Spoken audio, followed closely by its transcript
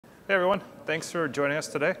Hey everyone, thanks for joining us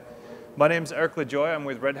today. My name is Eric Lajoie. I'm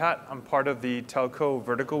with Red Hat. I'm part of the telco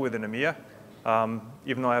vertical within EMEA,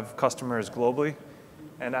 even though I have customers globally.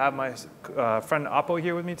 And I have my friend Aapo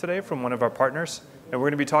here with me today from one of our partners. And we're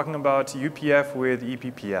going to be talking about UPF with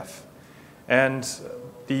eBPF. And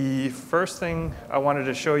the first thing I wanted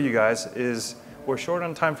to show you guys is we're short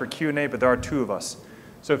on time for Q&A, but there are two of us.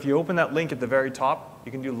 So if you open that link at the very top,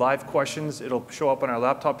 you can do live questions. It'll show up on our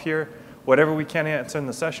laptop here. Whatever we can answer in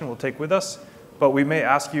the session, we'll take with us. But we may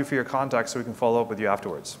ask you for your contact so we can follow up with you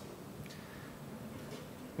afterwards.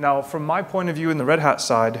 Now, from my point of view in the Red Hat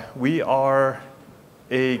side, we are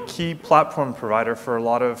a key platform provider for a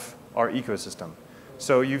lot of our ecosystem.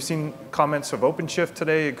 So you've seen comments of OpenShift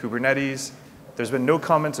today, Kubernetes. There's been no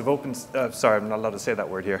comments of sorry, I'm not allowed to say that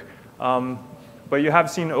word here. But you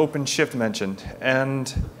have seen OpenShift mentioned.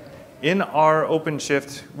 And in our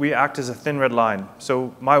OpenShift, we act as a thin red line.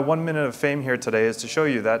 So my 1 minute of fame here today is to show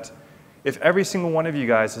you that if every single one of you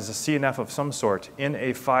guys is a CNF of some sort in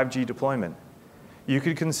a 5G deployment, you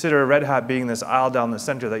could consider Red Hat being this aisle down the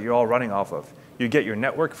center that you're all running off of. You get your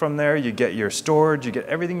network from there, you get your storage, you get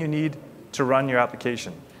everything you need to run your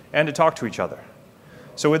application and to talk to each other.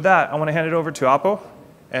 So with that, I want to hand it over to Aapo,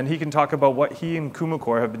 and he can talk about what he and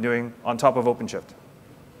Cumucore have been doing on top of OpenShift.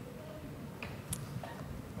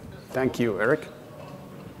 Thank you, Eric.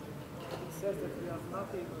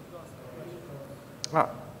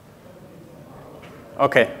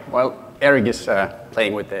 OK, well, Eric is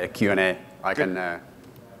playing with the Q&A. I can now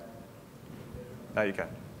you can.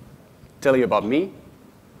 Tell you about me.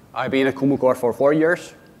 I've been at Cumucore for 4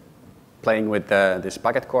 years, playing with this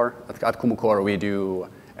packet core. At Cumucore, we do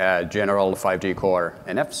general 5G core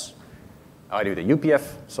NFs. I do the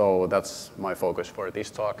UPF, so that's my focus for this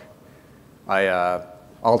talk.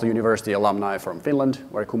 Aalto University alumni from Finland,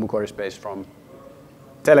 where Cumucore is based from.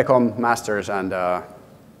 Telecom masters, and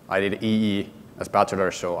I did EE as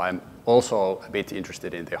bachelor, so I'm also a bit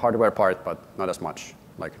interested in the hardware part, but not as much,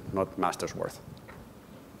 like not master's worth.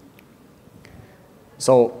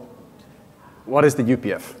 So what is the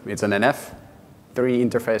UPF? It's an NF, 3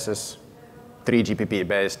 interfaces, 3 GPP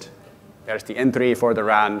based. There's the N3 for the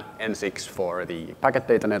RAN, N6 for the packet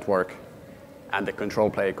data network, and the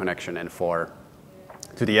control plane connection N4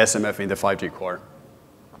 to the SMF in the 5G core.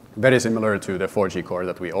 Very similar to the 4G core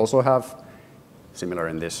that we also have, similar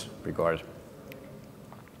in this regard.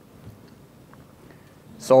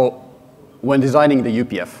 So when designing the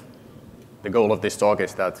UPF, the goal of this talk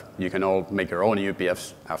is that you can all make your own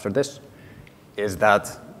UPFs after this, is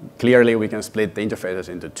that clearly we can split the interfaces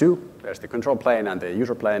into 2. There's the control plane and the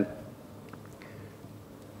user plane.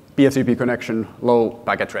 PFCP connection, low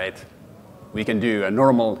packet rate. We can do a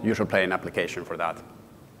normal user plane application for that.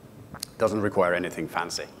 Doesn't require anything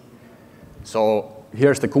fancy. So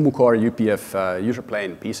here's the Cumucore UPF user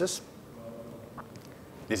plane pieces.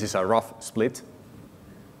 This is a rough split.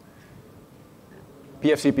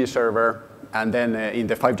 PFCP server, and then in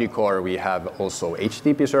the 5G core, we have also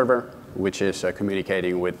HTTP server, which is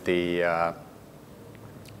communicating with the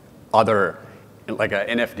other, like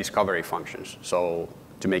NF discovery functions, so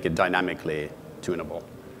to make it dynamically tunable.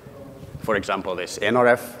 For example, this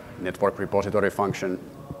NRF, network repository function,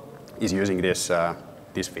 is using this,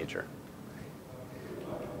 this feature.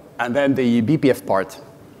 And then the BPF part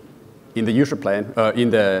in the user plane, in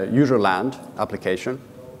the user land application,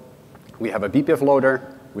 we have a BPF loader,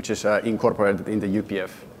 which is incorporated in the UPF.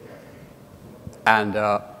 And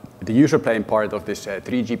the user plane part of this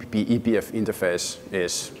 3GPP eBPF interface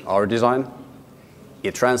is our design.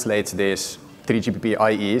 It translates these 3GPP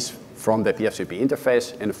IEs from the PFCP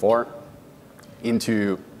interface N4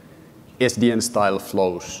 into SDN-style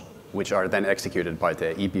flows, which are then executed by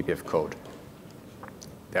the eBPF code.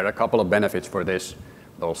 There are a couple of benefits for this,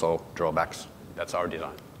 but also drawbacks. That's our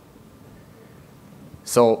design.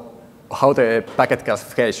 So how the packet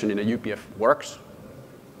classification in a UPF works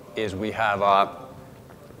is we have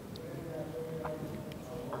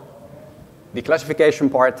the classification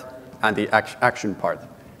part and the action part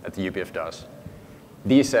that the UPF does.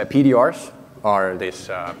 These PDRs are this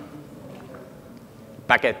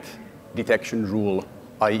packet detection rule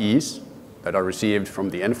IEs that are received from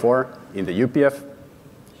the N4 in the UPF.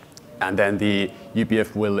 And then the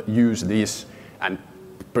UPF will use these and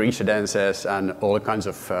precedences and all kinds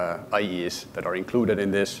of IEs that are included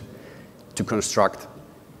in this to construct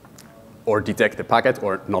or detect the packet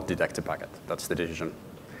or not detect the packet. That's the decision.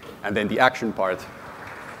 And then the action part,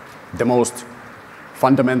 the most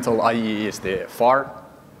fundamental IE is the FAR,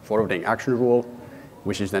 forwarding action rule,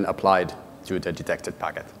 which is then applied to the detected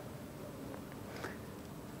packet.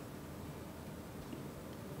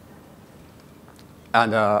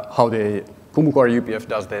 And how the Cumucore UPF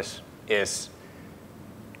does this is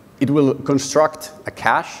it will construct a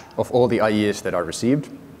cache of all the IEs that are received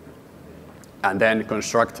and then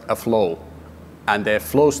construct a flow. And the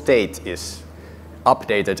flow state is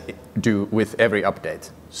updated with every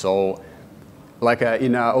update. So like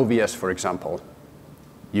in OVS, for example,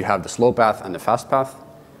 you have the slow path and the fast path,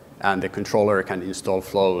 and the controller can install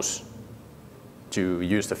flows to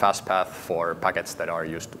use the fast path for packets that are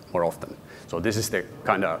used more often. So this is the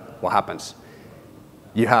kind of what happens.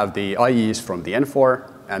 You have the IEs from the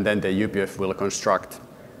N4, and then the UPF will construct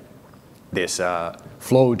this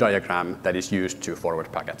flow diagram that is used to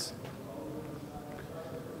forward packets.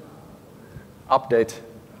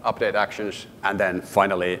 Update actions, and then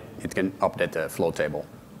finally it can update the flow table.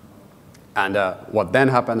 And what then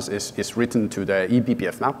happens is written to the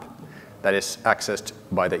eBPF map that is accessed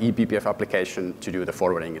by the eBPF application to do the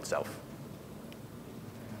forwarding itself.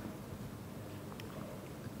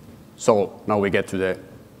 So now we get to the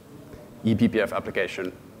eBPF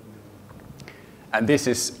application. And this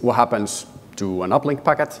is what happens to an uplink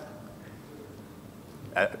packet.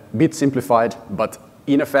 A bit simplified, but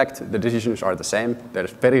in effect, the decisions are the same.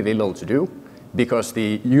 There's very little to do because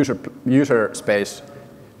the user space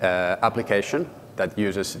application that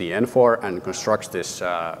uses the N4 and constructs this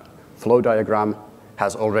flow diagram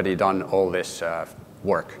has already done all this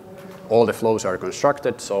work. All the flows are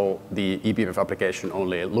constructed, so the eBPF application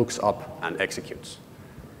only looks up and executes.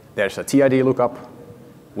 There's a TID lookup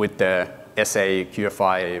with the SA,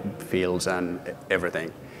 QFI fields and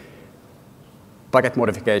everything. Packet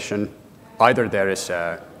modification, either there is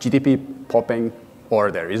GTP popping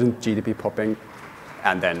or there isn't GTP popping,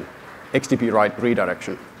 and then XTP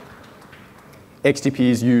redirection. XTP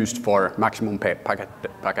is used for maximum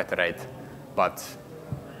packet rate, but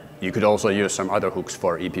you could also use some other hooks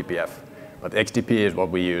for eBPF. But XTP is what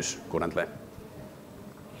we use currently.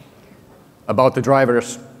 About the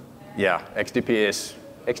drivers, yeah,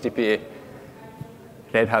 XTP.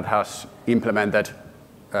 Red Hat has implemented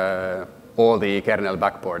all the kernel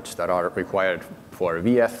backports that are required for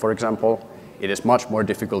VF, for example. It is much more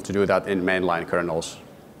difficult to do that in mainline kernels,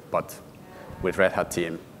 but with Red Hat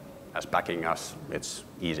team as backing us, it's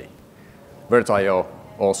easy. Virt.io,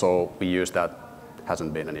 also we use that,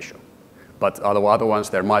 hasn't been an issue. But other ones,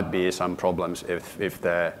 there might be some problems if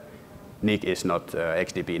the NIC is not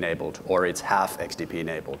XDP enabled, or it's half XDP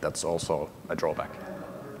enabled. That's also a drawback.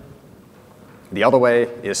 The other way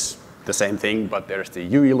is the same thing, but there's the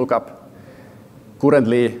UE lookup.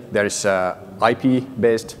 Currently, there's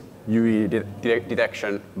IP-based UE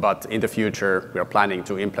detection, but in the future, we are planning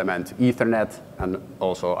to implement Ethernet and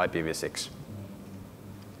also IPv6.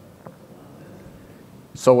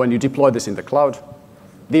 So when you deploy this in the cloud,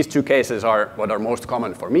 these two cases are what are most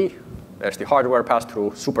common for me. There's the hardware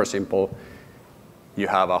pass-through, super simple. You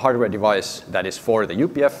have a hardware device that is for the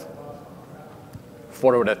UPF,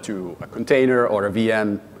 forwarded to a container or a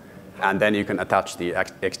VM, and then you can attach the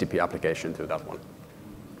XDP application to that one.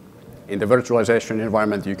 In the virtualization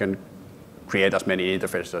environment, you can create as many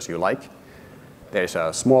interfaces as you like. There's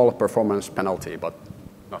a small performance penalty, but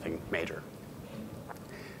nothing major.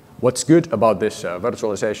 What's good about this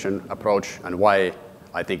virtualization approach and why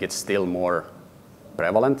I think it's still more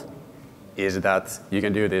prevalent is that you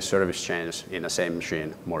can do these service chains in the same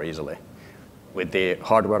machine more easily. With the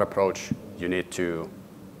hardware approach, you need to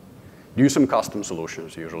do some custom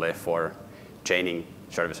solutions usually for chaining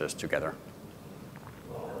services together.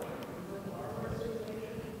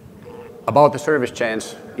 About the service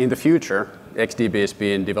chains, in the future, XDB is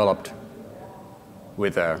being developed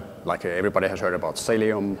with, like everybody has heard about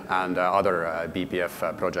Cilium and other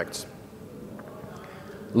BPF projects.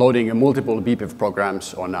 Loading multiple BPF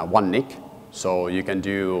programs on one NIC, so you can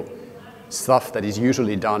do stuff that is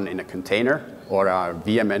usually done in a container or a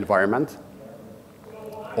VM environment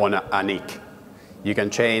on a NIC. You can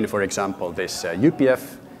chain, for example, this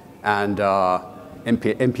UPF and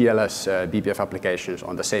MPLS BPF applications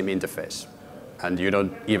on the same interface. And you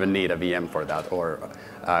don't even need a VM for that or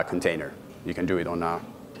a container. You can do it on a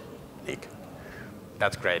NIC.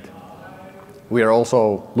 That's great. We are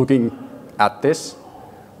also looking at this,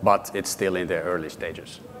 but it's still in the early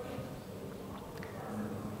stages.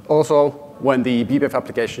 Also, when the BPF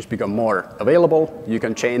applications become more available, you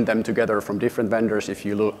can chain them together from different vendors. If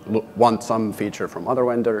you want some feature from other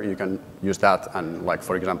vendor, you can use that. And like,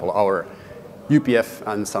 for example, our UPF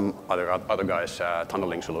and some other guys'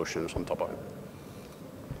 tunneling solutions on top of it.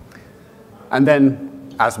 And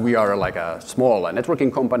then, as we are like a small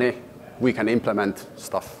networking company, we can implement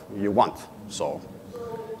stuff you want. So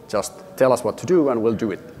just tell us what to do and we'll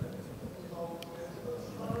do it.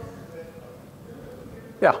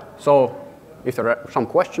 Yeah, so if there are some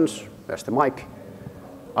questions, there's the mic.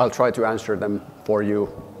 I'll try to answer them for you.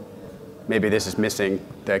 Maybe this is missing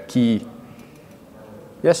the key.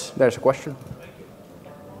 Yes, there's a question.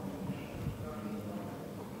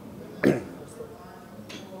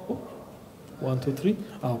 1, 2, 3.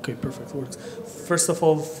 Okay, perfect. Works. First of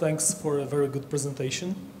all, thanks for a very good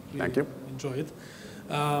presentation. Thank you. Enjoy it.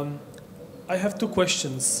 I have two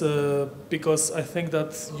questions because I think that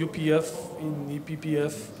UPF in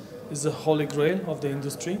eBPF is the holy grail of the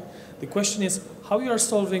industry. The question is how you are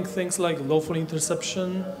solving things like lawful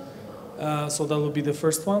interception. So that will be the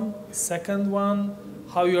first one. Second one,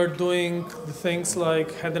 how you are doing the things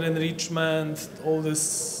like header enrichment, all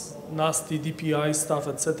this nasty DPI stuff,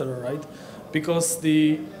 etc. Right? Because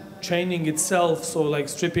the chaining itself, so like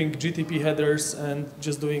stripping GTP headers and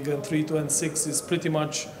just doing N3 to N6 is pretty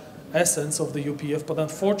much essence of the UPF, but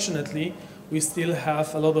unfortunately we still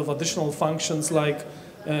have a lot of additional functions like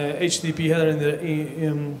HTTP header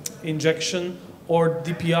injection or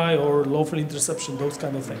DPI or lawful interception, those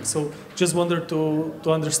kind of things. So just wanted to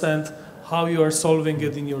understand how you are solving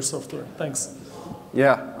it in your software. Thanks.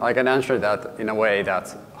 Yeah, I can answer that in a way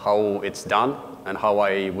that how it's done and how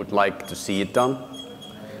I would like to see it done.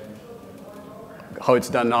 How it's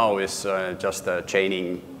done now is just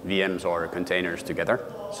chaining VMs or containers together.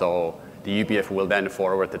 So the UPF will then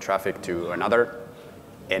forward the traffic to another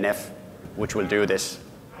NF, which will do this.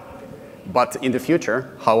 But in the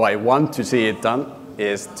future, how I want to see it done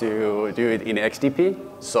is to do it in XDP,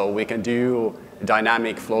 so we can do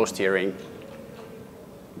dynamic flow steering.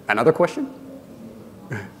 Another question?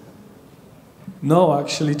 No,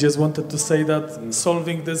 actually just wanted to say that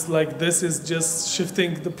solving this like this is just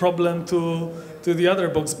shifting the problem to the other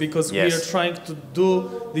box, because yes, we are trying to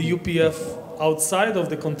do the UPF outside of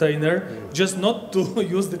the container, just not to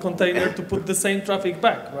use the container to put the same traffic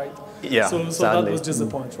back, right? Yeah, so that was just the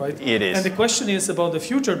point, right? It is. And the question is about the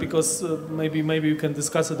future, because maybe you can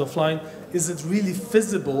discuss it offline. Is it really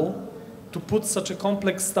feasible to put such a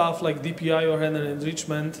complex stuff like DPI or header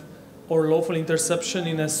enrichment or lawful interception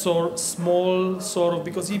in a small sort of,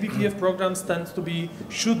 because eBPF programs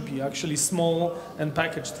should be actually small and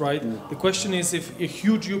packaged, right? The question is if a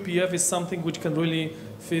huge UPF is something which can really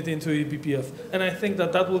fit into eBPF. And I think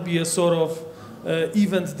that will be a sort of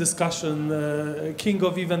event discussion, king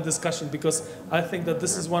of event discussion, because I think that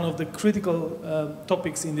this is one of the critical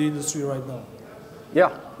topics in the industry right now.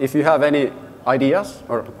 Yeah, if you have any ideas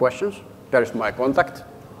or questions, there's my contact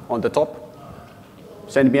on the top.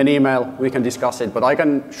 Send me an email, we can discuss it, but I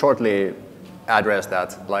can shortly address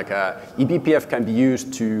that. Like eBPF can be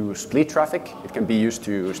used to split traffic, it can be used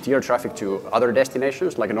to steer traffic to other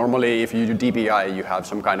destinations. Like normally if you do DPI, you have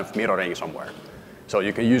some kind of mirroring somewhere. So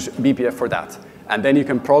you can use eBPF for that. And then you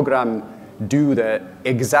can do the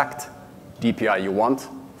exact DPI you want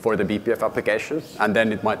for the BPF application, and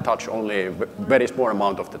then it might touch only a very small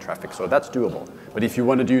amount of the traffic. So that's doable. But if you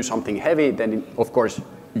want to do something heavy, then of course,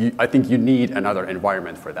 I think you need another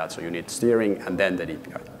environment for that. So you need steering and then the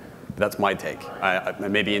DPI. That's my take.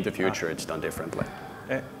 Maybe in the future it's done differently.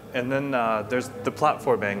 And then there's the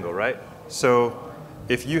platform angle, right? So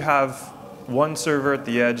if you have one server at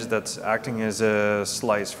the edge that's acting as a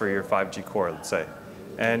slice for your 5G core, let's say,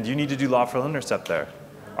 and you need to do lawful intercept there,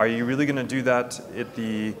 are you really going to do that at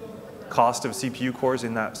the cost of CPU cores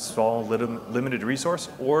in that small limited resource,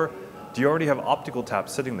 or do you already have optical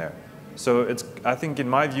taps sitting there? So I think in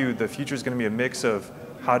my view, the future is going to be a mix of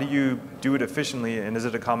how do you do it efficiently, and is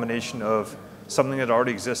it a combination of something that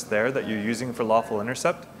already exists there that you're using for lawful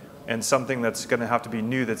intercept, and something that's going to have to be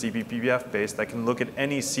new that's eBPF based that can look at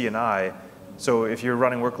any CNI. So if you're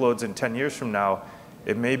running workloads in 10 years from now,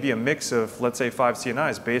 it may be a mix of, let's say, 5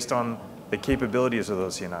 CNIs based on the capabilities of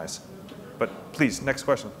those CNIs. But please, next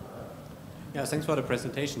question. Yeah, thanks for the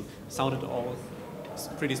presentation. Sounded all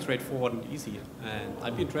pretty straightforward and easy. And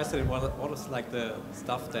I'd be interested in what was like the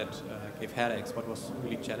stuff that gave headaches, what was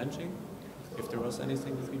really challenging, if there was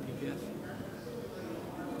anything with eBPF.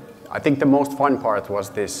 I think the most fun part was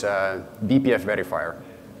this BPF verifier.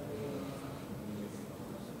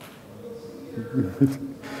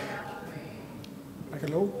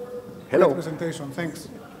 Hello. Hello. Great presentation, thanks.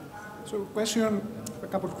 So a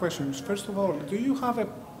couple of questions. First of all, do you have a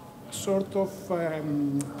sort of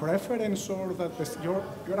preference, or that your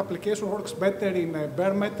application works better in a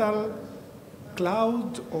bare metal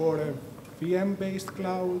cloud or a VM-based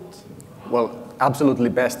cloud? Well, absolutely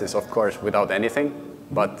best is, of course, without anything.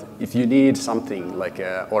 But if you need something like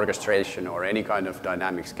orchestration or any kind of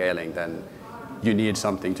dynamic scaling, then you need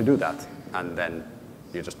something to do that. And then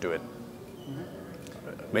you just do it.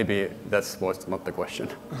 Maybe that was not the question.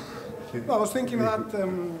 Well, I was thinking that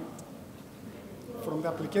from the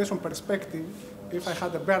application perspective, if I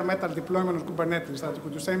had a bare metal deployment of Kubernetes,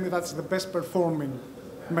 could you say me that's the best performing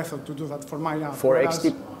method to do that for my app? For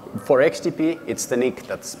XDP, it's the NIC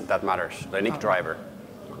that matters, the NIC driver.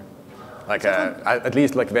 Like at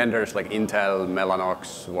least like vendors like Intel,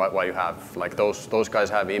 Mellanox, what you have, like those guys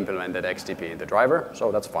have implemented XDP in the driver,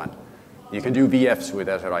 so that's fine. You can do VFs with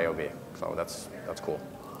SRIOV, so that's cool.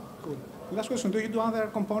 Cool. Last question, do you do other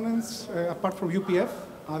components apart from UPF,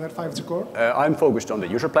 other 5G core? I'm focused on the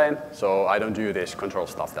user plane, so I don't do this control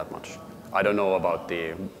stuff that much. I don't know about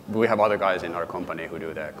we have other guys in our company who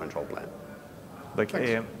do the control plane. Like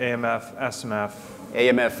AMF, SMF.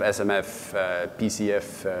 AMF, SMF,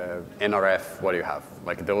 PCF, NRF, what do you have?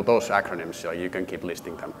 Like those acronyms, so you can keep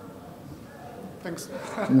listing them. Thanks.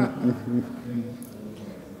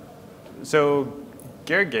 So,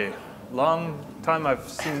 Gergely, long time I've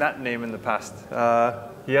seen that name in the past.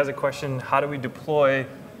 He has a question, how do we deploy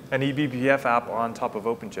an eBPF app on top of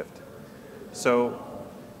OpenShift? So,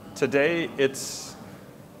 today it's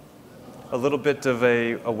a little bit of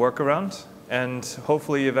a workaround, and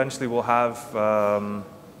hopefully eventually we'll have,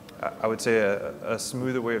 I would say, a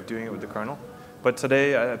smoother way of doing it with the kernel. But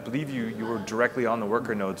today, I believe you were directly on the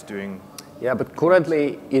worker nodes doing... Yeah, but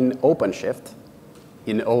currently in OpenShift,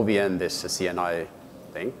 in OVN, this CNI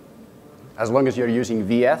thing, as long as you're using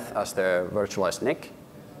VF as the virtualized NIC,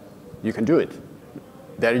 you can do it.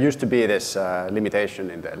 There used to be this limitation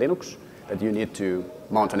in the Linux that you need to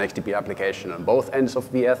mount an XDP application on both ends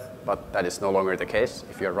of VF, but that is no longer the case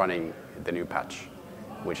if you're running the new patch,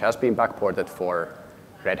 which has been backported for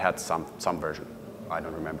Red Hat some version. I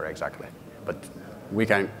don't remember exactly, but we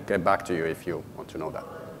can get back to you if you want to know that.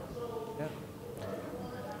 Yeah.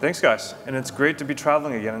 Thanks, guys. And it's great to be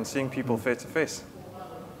traveling again and seeing people face to face.